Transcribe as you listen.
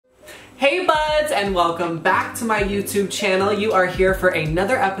Hey buds, and welcome back to my YouTube channel. You are here for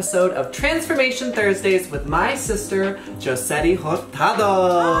another episode of Transformation Thursdays with my sister, Josetty Hurtado.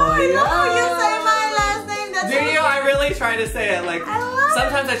 Oh, I love you say my last name. That's Do you? I really try to say it. Like,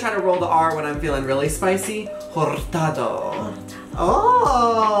 sometimes I try to roll the R when I'm feeling really spicy. Hurtado.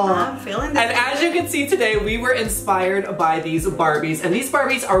 Oh! I'm feeling this. And as you can see today, we were inspired by these Barbies, and these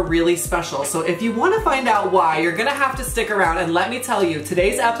Barbies are really special. So if you want to find out why, you're gonna have to stick around, and let me tell you,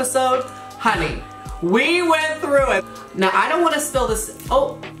 today's episode, honey, we went through it. Now, I don't want to spill this.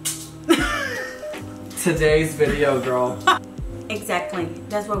 Oh! Today's video, girl. Exactly.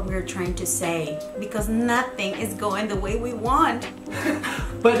 That's what we're trying to say. Because nothing is going the way we want.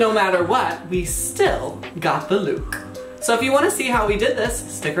 But no matter what, we still got the look. So if you want to see how we did this,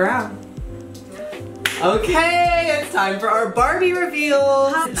 stick around. Okay, it's time for our Barbie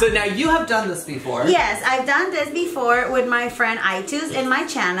reveals. So now you have done this before. Yes, I've done this before with my friend Itus in my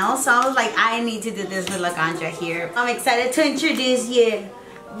channel. So I was like, I need to do this with Laganja here. I'm excited to introduce you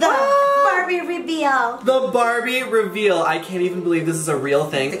the Barbie reveal. The Barbie reveal. I can't even believe this is a real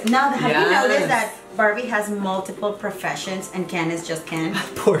thing. Now, have you noticed that Barbie has multiple professions and Ken is just Ken?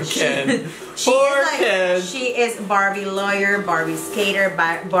 Poor Ken. Poor Ken. She is Barbie lawyer, Barbie skater,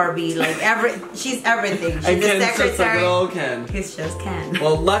 Barbie like she's everything. She's and the Ken's secretary. just a little Ken. He's just Ken.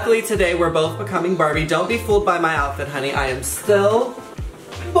 Well, luckily today we're both becoming Barbie. Don't be fooled by my outfit, honey. I am still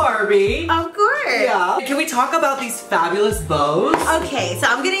Barbie. Of course. Yeah. Can we talk about these fabulous bows? Okay, so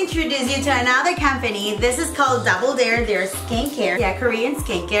I'm gonna introduce you to another company. This is called Double Dare. They're skincare. Yeah, Korean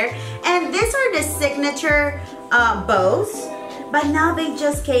skincare. And these are the signature bows. But now they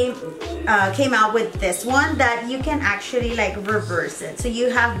just came out with this one that you can actually like reverse it. So you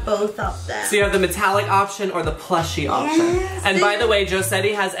have both of them. So you have the metallic option or the plushy option. Yes, and by the way,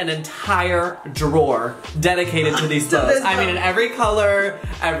 Josetty has an entire drawer dedicated to these bows. I mean, in every color,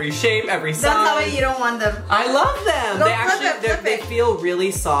 every shape, every size. Don't tell me you don't want them. I love them. Go They actually they feel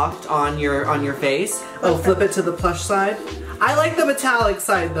really soft on your face. Oh, flip it to the plush side. I like the metallic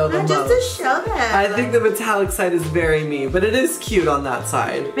side though the most. Just to show them. I think the metallic side is very me, but it is cute on that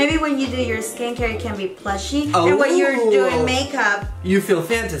side. Maybe when you do your skincare, it can be plushy. Oh. And when you're doing makeup, you feel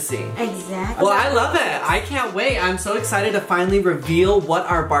fantasy. Exactly. Well, I love it. I can't wait. I'm so excited to finally reveal what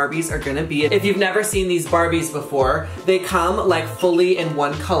our Barbies are gonna be. If you've never seen these Barbies before, they come like fully in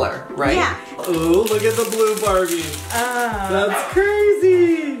one color, right? Yeah. Ooh, look at the blue Barbie. That's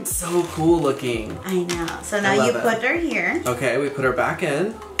crazy. So cool looking. I know. So now you put her here. Okay, we put her back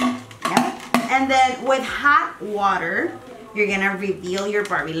in. Yep. And then with hot water, you're gonna reveal your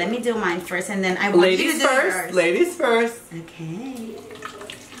Barbie. Let me do mine first, and then I want you to do yours. Ladies first. Okay.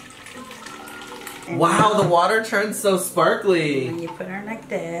 And wow, the water turns so sparkly. When you put her like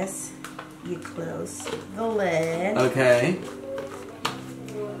this, you close the lid. Okay.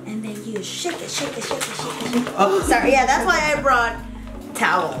 And then you shake it, shake it, shake it, shake it, shake it. Oh, sorry. Yeah, that's why I brought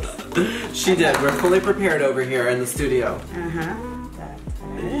towels. She did. We're fully prepared over here in the studio.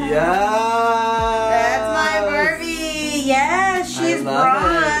 Yeah. That's my Barbie. Yes, she's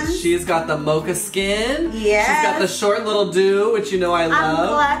bronze. She's got the mocha skin. Yes. She's got the short little do, which you know I love. I'm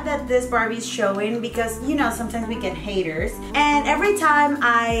glad that this Barbie's showing because, you know, sometimes we get haters. And every time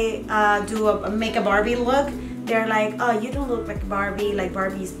I make a Barbie look, they're like, oh, you don't look like Barbie, like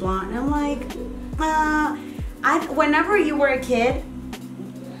Barbie's blonde. And I'm like, whenever you were a kid,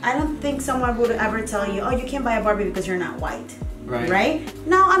 I don't think someone would ever tell you, oh, you can't buy a Barbie because you're not white. Right?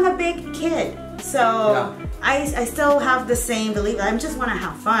 Now I'm a big kid. So I still have the same belief. I just want to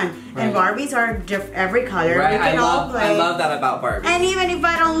have fun. And Barbies are every color. Right. We can all play. I love that about Barbie. And even if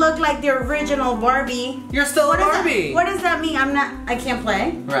I don't look like the original Barbie, you're still a Barbie. What does that mean? I can't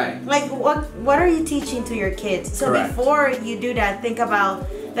play? Right. Like what are you teaching to your kids? So before you do that, think about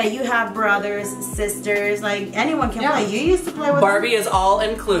that you have brothers, sisters, like anyone can play. You used to play with Barbie is all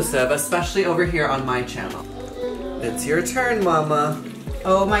inclusive, especially over here on my channel. It's your turn, Mama.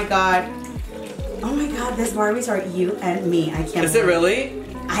 Oh my God. Oh my God, these Barbies are you and me. I can't. Is it really?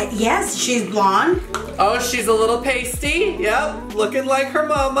 Yes, she's blonde. Oh, she's a little pasty. Yep, looking like her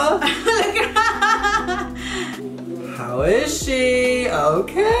mama. Look at her. How is she?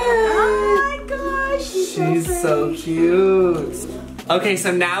 Okay. Oh my gosh, she's so cute. Okay, so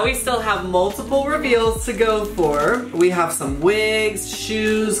now we still have multiple reveals to go for. We have some wigs,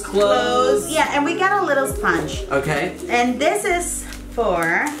 shoes, clothes. Yeah, and we got a little sponge. Okay. And this is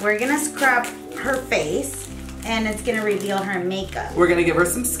we're gonna scrub her face and it's gonna reveal her makeup. We're gonna give her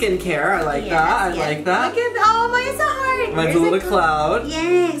some skincare. I like that. I like that. Look at, oh, mine's a heart. Mine's a little cloud.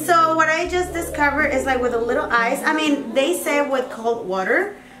 Yay. So what I just discovered is like with a little ice. I mean, they say with cold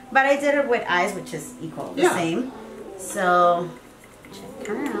water, but I did it with ice, which is equal, the same. So check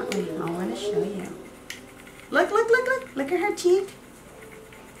her out. Wait, hold Look at her cheek.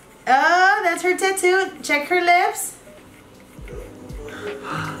 Oh, that's her tattoo. Check her lips.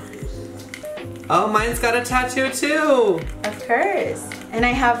 Oh, mine's got a tattoo too. Of course. And I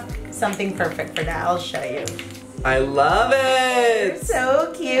have something perfect for that. I'll show you. I love it.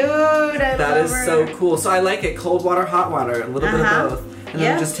 So cute. I That love is her. so cool. So I like it. Cold water, hot water. A little bit of both. And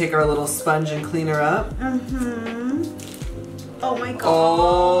then just take our little sponge and clean her up. Oh my god.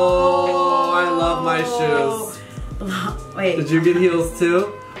 Oh, I love my shoes. Wait. Did you get heels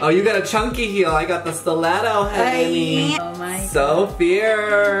too? Oh, you got a chunky heel. I got the stiletto, honey. Oh my So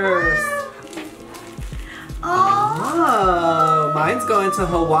fierce. Oh, mine's going to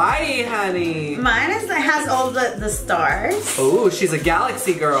Hawaii, honey. Mine has all the stars. Oh, she's a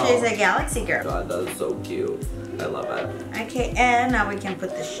galaxy girl. She's a galaxy girl. God, that is so cute. I love it. Okay, and now we can put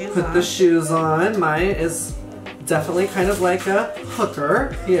the shoes on. Put the shoes on. Mine is definitely kind of like a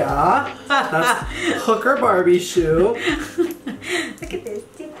hooker. Yeah. That's hooker Barbie shoe. Look at this.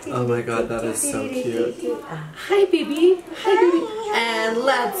 Oh my god, that is so cute. Hi, baby. Hi, baby. And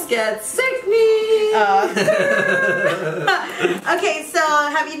let's get sickening. Okay, so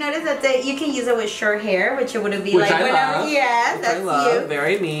have you noticed that you can use it with short hair, which it wouldn't be Which like I whenever. love. Yeah, Which that's I love. you.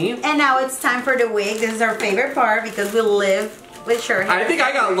 Very me. And now it's time for the wig. This is our favorite part because we live with short hair. I think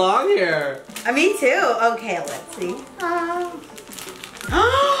I got long hair. Me too. Okay, let's see.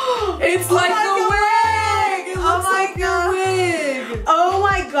 It's like the wig! It looks like your wig! Oh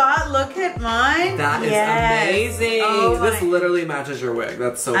my god, look at mine. That is amazing. Oh this literally matches your wig.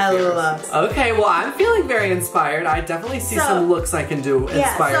 That's so I fierce. love it. Okay, well I'm feeling very inspired. I definitely see some looks I can do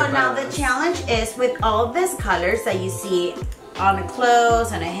inspired so now by the this. challenge is with all these colors that you see on the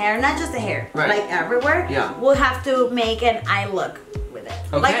clothes and the hair, not just the hair, like everywhere. Yeah. We'll have to make an eye look with it.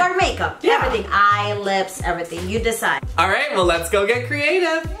 Okay. Like our makeup, everything, eye, lips, everything. You decide. All right, well let's go get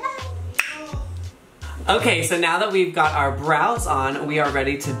creative. Okay, so now that we've got our brows on, we are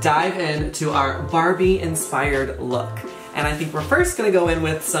ready to dive into our Barbie-inspired look. And I think we're first gonna go in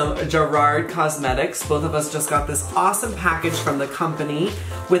with some Gerard Cosmetics. Both of us just got this awesome package from the company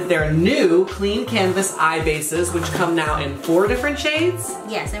with their new clean canvas eye bases, which come now in 4 different shades?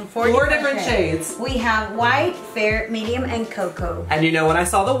 Yes, in 4 different shades. We have white, fair, medium, and cocoa. And you know, when I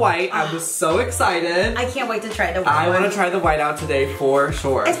saw the white, I was so excited. I can't wait to try the white I one. wanna try the white out today for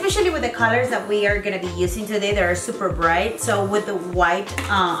sure. Especially with the colors that we are gonna be using today, they are super bright. So with the white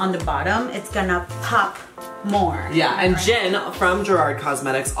on the bottom, it's gonna pop more. Yeah, and Jen from Gerard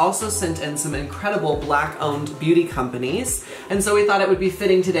Cosmetics also sent in some incredible Black-owned beauty companies. And so we thought it would be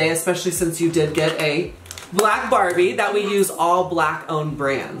fitting today, especially since you did get a Black Barbie, that we use all Black-owned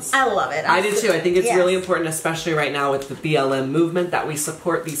brands. I love it. I do too. I think it's really important, especially right now with the BLM movement, that we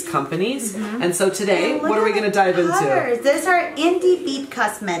support these companies. And so today, what are we going to dive into? These are Indie Beat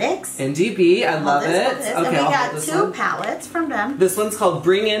Cosmetics. Indie Beat, I love it. Okay, and we got 2 palettes from them. This one's called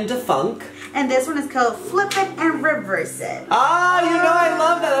Bring In Da Funk. And this one is called Flip It and Reverse It. Ah, you know I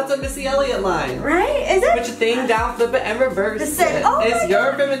love that. That's a Missy Elliott line. Right? Is it? Put your thing down, flip it, and reverse it. Oh It's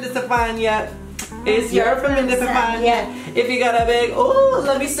your feminine to find yet. It's your feminine to find yet. If you got a big, oh,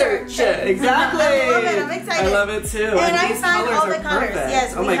 let me search it. Exactly. I love it. I'm excited. I love it too. And I these found colors all the are colors. perfect.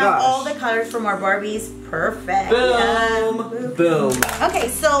 Yes, oh we my have gosh. all the colors from our Barbies. Perfect. Boom. Boom. Okay,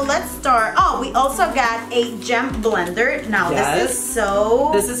 so let's start. Oh, we also got a gem blender. Now this is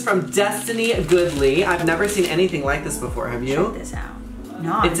so... This is from Destiny Goodly. I've never seen anything like this before. Have you? Check this out.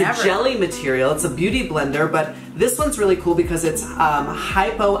 No, it's a jelly material. It's a beauty blender, but this one's really cool because it's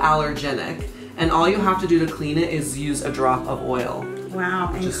hypoallergenic. And all you have to do to clean it is use a drop of oil.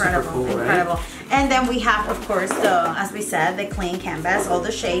 Wow, which incredible, is super cool, incredible. Right? And then we have, of course, as we said, the clean canvas, all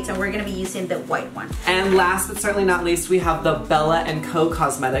the shades, and we're gonna be using the white one. And last but certainly not least, we have the Bella & Co.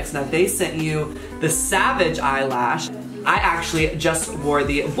 Cosmetics. Now they sent you the Savage Eyelash. I actually just wore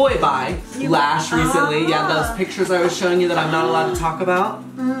the Boy Bye lash recently. Yeah, those pictures I was showing you that I'm not allowed to talk about.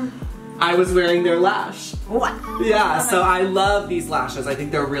 I was wearing their lash. What? Yeah, so I love these lashes. I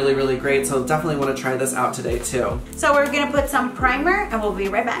think they're really, really great. So definitely want to try this out today too. So we're gonna put some primer and we'll be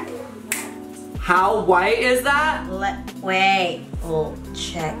right back. How white is that? Wait, oh,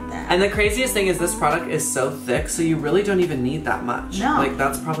 check that. And the craziest thing is this product is so thick, so you really don't even need that much. No. Like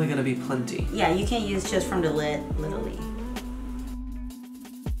that's probably gonna be plenty. Yeah, you can use just from the lid, literally.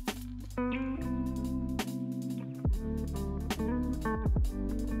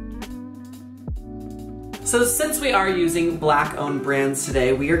 So since we are using Black-owned brands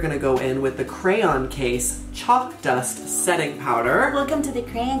today, we are gonna go in with the Crayon Case Chalk Dust Setting Powder. Welcome to the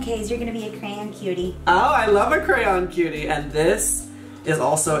crayon case. You're gonna be a crayon cutie. Oh, I love a crayon cutie. And this is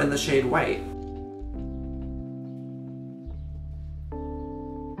also in the shade white.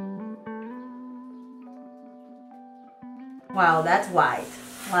 Wow, that's white.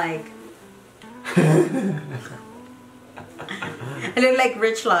 Like, I look like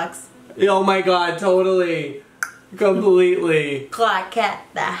Rich Lux. Oh my god, totally. Completely. Clock at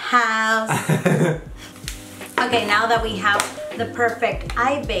the house. Okay, now that we have the perfect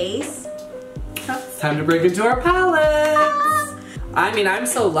eye base, it's time to break into our palettes. I mean, I'm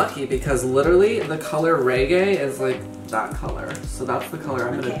so lucky because literally the color reggae is like that color. So that's the color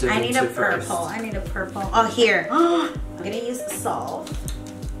I'm gonna dip I need into a purple. first. I need a purple. Oh, here. I'm gonna use Solve.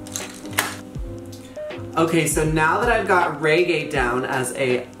 Okay, so now that I've got reggae down as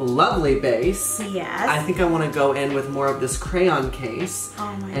a lovely base, Yes. I think I want to go in with more of this crayon case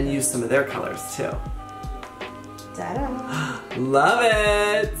and use some of their colors too. Ta-da. Love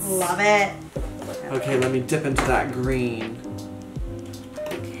it! Love it. Okay, let me dip into that green.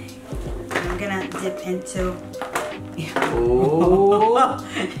 Okay. I'm gonna dip into. Oh!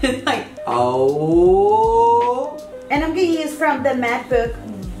 Like, Oh! and I'm gonna use from the matte book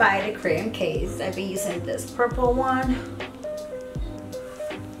by the crayon case. I've been using this purple one.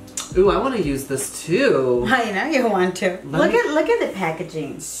 Ooh, I want to use this too. I know you want to. Look at the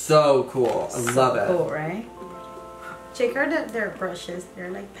packaging. So cool. I love it. Cool, right? Check out their brushes.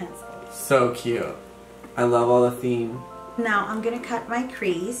 They're like pencils. So cute. I love all the theme. Now I'm gonna cut my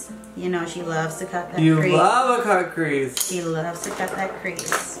crease. You know she loves to cut that You crease. love a cut crease. She loves to cut that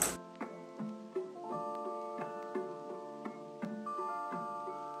crease.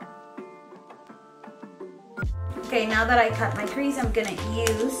 Okay, now that I cut my crease, I'm gonna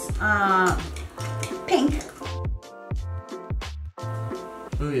use pink.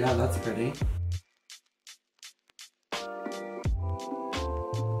 Oh yeah, that's pretty.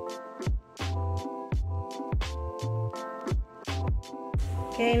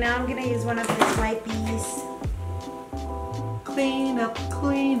 Okay, now I'm gonna use one of these wipes. Clean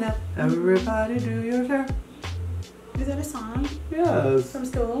up, everybody do your share. Is that a song Yes. from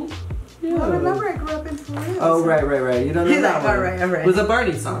school? Yeah. Well, remember I grew up in Peru. Oh, right. You don't know He's that like, one. all right. It was a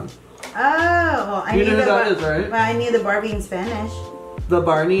Barney song. Oh, well, I You knew know who that is, right? Well, I knew the Barbie in Spanish. The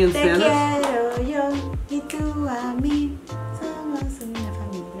Barney in Te Spanish? quiero yo y tú a mí. Somos una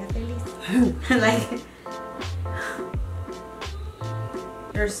familia feliz. Like,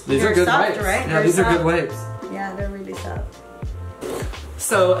 These are good soft, wipes. right? Yeah, They're these are soft. good wipes. Yeah, they're really soft.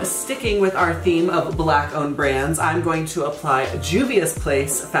 So, sticking with our theme of black-owned brands, I'm going to apply Juvia's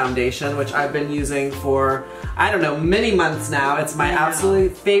Place foundation, which I've been using for, I don't know, many months now. It's my absolutely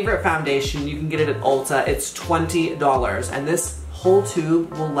favorite foundation. You can get it at Ulta. It's $20, and this whole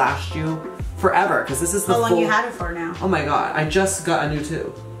tube will last you forever, because this is the How full... long you had it for now? Oh my god, I just got a new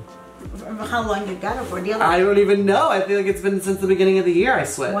tube. How long you got it for? I don't even know. I feel like it's been since the beginning of the year I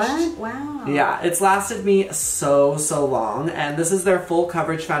switched. What? Wow. Yeah, it's lasted me so long, and this is their full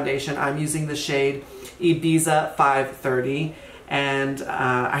coverage foundation. I'm using the shade Ibiza 530, and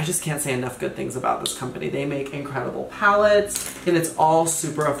I just can't say enough good things about this company. They make incredible palettes, and it's all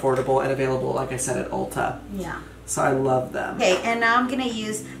super affordable and available, like I said, at Ulta. Yeah. So I love them. Okay, and now I'm gonna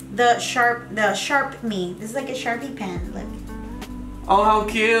use the Sharp Me. This is like a Sharpie pen. Look. Oh, how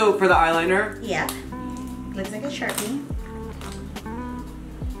cute for the eyeliner. Yeah. Looks like a Sharpie.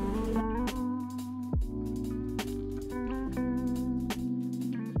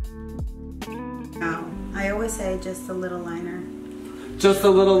 I always say just a little liner. Just a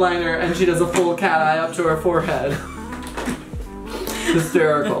little liner, and she does a full cat eye up to her forehead.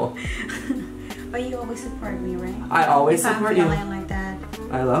 Hysterical. But you always support me, right? I always If support I'm you. feeling like that.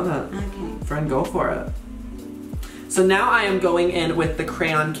 I love it. Okay. Friend, go for it. So now I am going in with the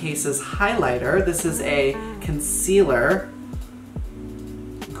Crayon Cases highlighter. This is a concealer.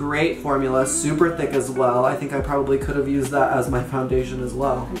 Great formula, super thick as well. I think I probably could have used that as my foundation as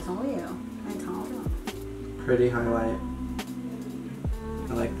well. I told you. Pretty highlight.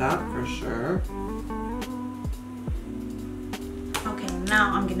 I like that for sure. Okay,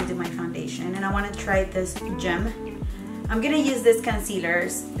 now I'm gonna do my foundation, and I want to try this gem. I'm gonna use these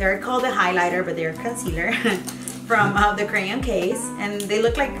concealers. They're called a highlighter, but they're concealer from the Crayon Case, and they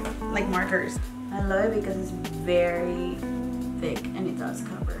look like markers. I love it because it's very thick and it does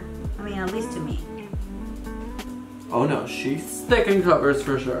cover. I mean, at least to me. Oh no, she's thick and covers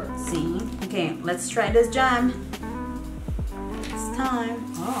for sure. See? Okay, let's try this gem. It's time.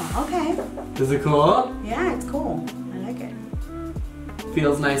 Oh, okay. Is it cool? Yeah, it's cool. I like it.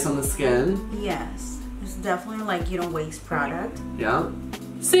 Feels nice on the skin. Yes. It's definitely like you don't waste product. Yeah.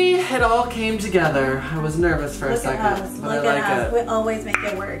 See, it all came together. I was nervous for a second, but I like it. We always make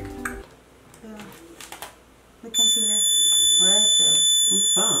it work. The concealer. What the?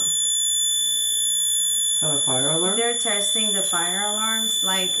 What's that? Is that a fire alarm? They're testing the fire alarms.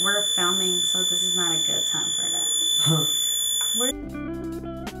 Like, we're filming, so this is not a good time for that.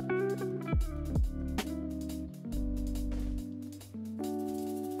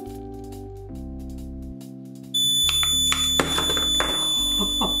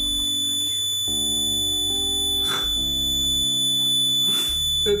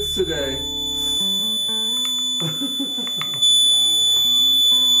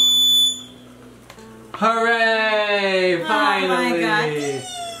 Hooray! Finally!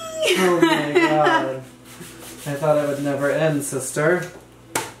 Oh my god. I thought it would never end, sister.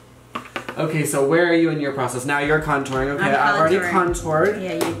 Okay, so where are you in your process? Now you're contouring. Okay, I've already contoured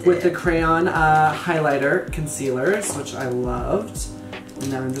with the crayon highlighter concealers, which I loved.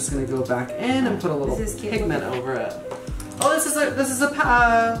 And now I'm just gonna go back in and put a little pigment over it. Oh, this is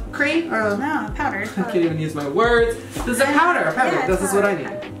a cream? Or no, powder. I can't even use my words. This is a powder. Yeah, this is what I need.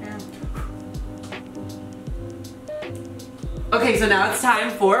 Yeah. Okay, so now it's time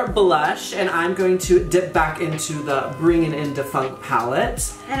for blush, and I'm going to dip back into the Bringin' In Defunct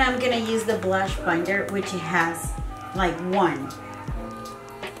palette. And I'm gonna use the blush binder, which has like 1,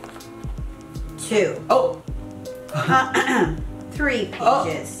 2. Oh. 3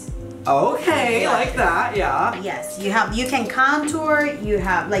 pages. Oh. Okay, like that, yeah. Yes, you can contour, you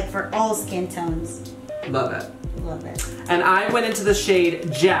have like for all skin tones. Love it. Love it. And I went into the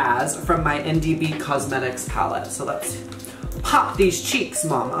shade Jazz from my NDB Cosmetics palette. So let's pop these cheeks,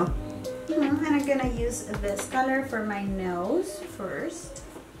 mama. And I'm gonna use this color for my nose first.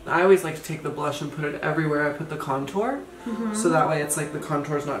 I always like to take the blush and put it everywhere I put the contour. So that way it's like the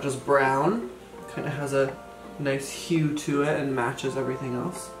contour is not just brown. It kind of has a nice hue to it and matches everything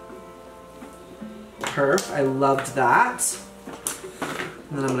else. Perf, I loved that.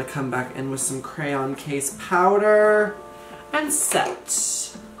 And then I'm gonna come back in with some crayon case powder and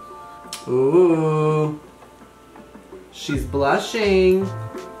set. Ooh, she's blushing.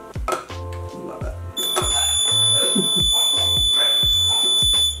 Love it.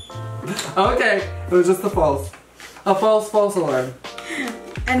 Okay, it was just a false alarm.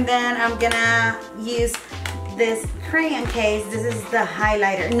 And then I'm gonna use this crayon case. This is the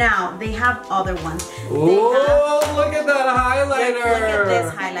highlighter. Now they have other ones. Oh, look at that highlighter! Look at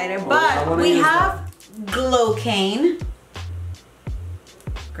this highlighter. But we have Glow Cane.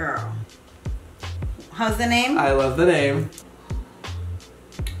 Girl, how's the name? I love the name.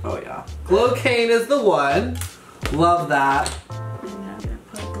 Oh yeah, Glow Cane is the one. Love that. And I'm gonna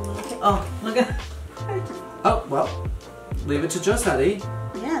put Glow Cane. Oh, look at. Oh well, leave it to Josetty.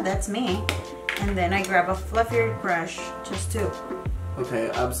 Yeah, that's me. And then I grab a fluffier brush, just 2.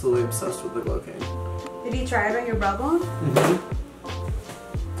 Okay, absolutely obsessed with the Glow Cane. Did you try it on your brow bone?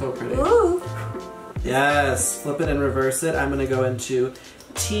 So pretty. Ooh. Yes, flip it and reverse it. I'm gonna go into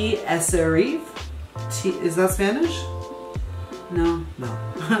T. Serif. Is that Spanish? No. No.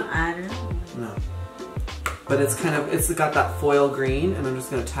 I don't know. No. But it's got that foil green, and I'm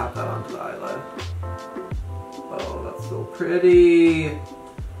just gonna tap that onto the eyelid. Oh, that's so pretty.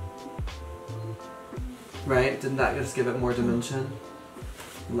 Right? Didn't that just give it more dimension?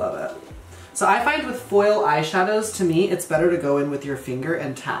 Love it. So I find with foil eyeshadows, to me, it's better to go in with your finger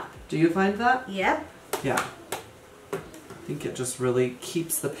and tap. Do you find that? Yep. Yeah. I think it just really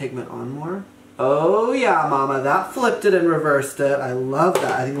keeps the pigment on more. Oh yeah, mama, that flipped it and reversed it. I love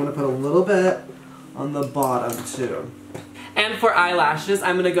that. I think I'm gonna put a little bit on the bottom too. And for eyelashes,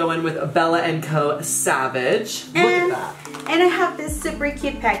 I'm gonna go in with Bella & Co. Savage. Look at that. And I have these super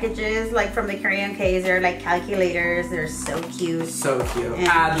cute packages, like from the crayon case. They're like calculators. They're so cute. So cute. And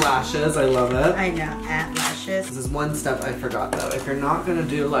add lashes. I love it. I know. Add lashes. This is one step I forgot though. If you're not gonna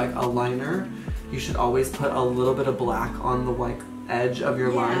do like a liner, you should always put a little bit of black on the white edge of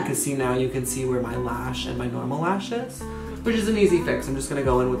your line. Because see, now you can see where my lash and my normal lash is, which is an easy fix. I'm just gonna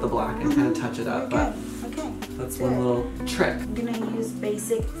go in with the black and kind of touch it up. Okay. That's one little trick. I'm gonna use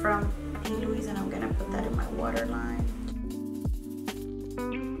Basic from P. Louise, and I'm gonna put that in my waterline.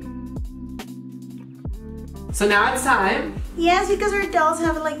 So now it's time. Yes, because our dolls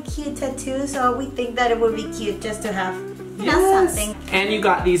have like cute tattoos, so we think that it would be cute just to have, you know, something. And you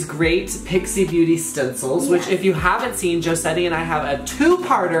got these great Pixie Beauty stencils, which if you haven't seen, Josetty and I have a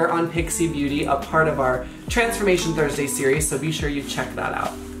 2-parter on Pixie Beauty, a part of our Transformation Thursday series, so be sure you check that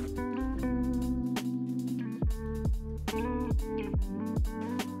out.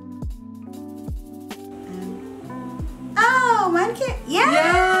 Oh, mine can,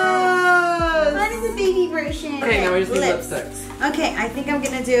 Yes! Mine is a baby version. Okay, now we just need lipsticks. Okay, I think I'm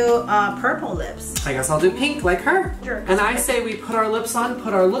gonna do purple lips. I guess I'll do pink like her. Sure. And I say we put our lips on,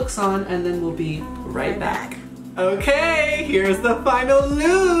 put our looks on, and then we'll be right back. Okay, here's the final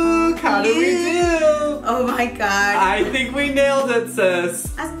look. How did we do? Oh my god. I think we nailed it,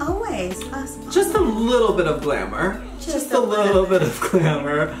 sis. As always. Just a little bit of glamour. Just a little bit of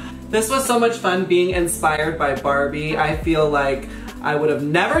glamour. This was so much fun being inspired by Barbie. I feel like I would have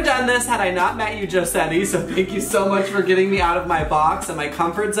never done this had I not met you, Josetty, so thank you so much for getting me out of my box and my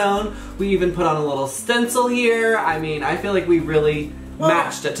comfort zone. We even put on a little stencil here. I mean, I feel like we really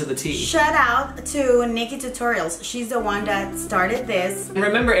matched it to the T. Shout out to Nikki Tutorials. She's the one that started this. And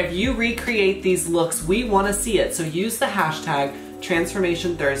remember, if you recreate these looks, we want to see it. So use the hashtag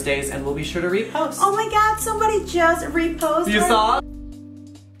Transformation Thursdays and we'll be sure to repost. Oh my god, somebody just reposted. You saw?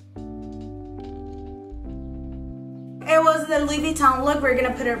 It was the Louis Vuitton look. We're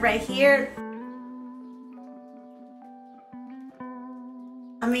gonna put it right here.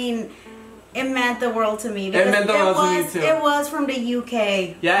 I mean, it meant the world to me. It meant the world to me too. It was from the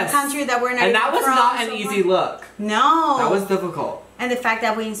UK. Yes. A country that we're not And that was from, not an easy look. No. That was difficult. And the fact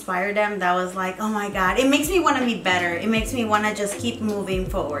that we inspired them, that was like, oh my god. It makes me want to be better. It makes me want to just keep moving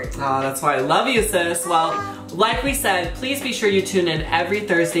forward. Oh, that's why I love you, sis. Well, like we said, please be sure you tune in every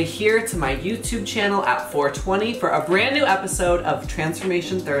Thursday here to my YouTube channel at 4:20 for a brand new episode of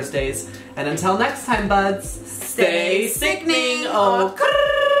Transformation Thursdays. And until next time, buds, stay sickening. Oh,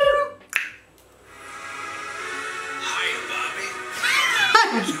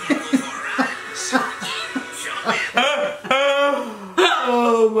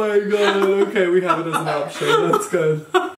 oh my god, okay, we have it as an option, that's good.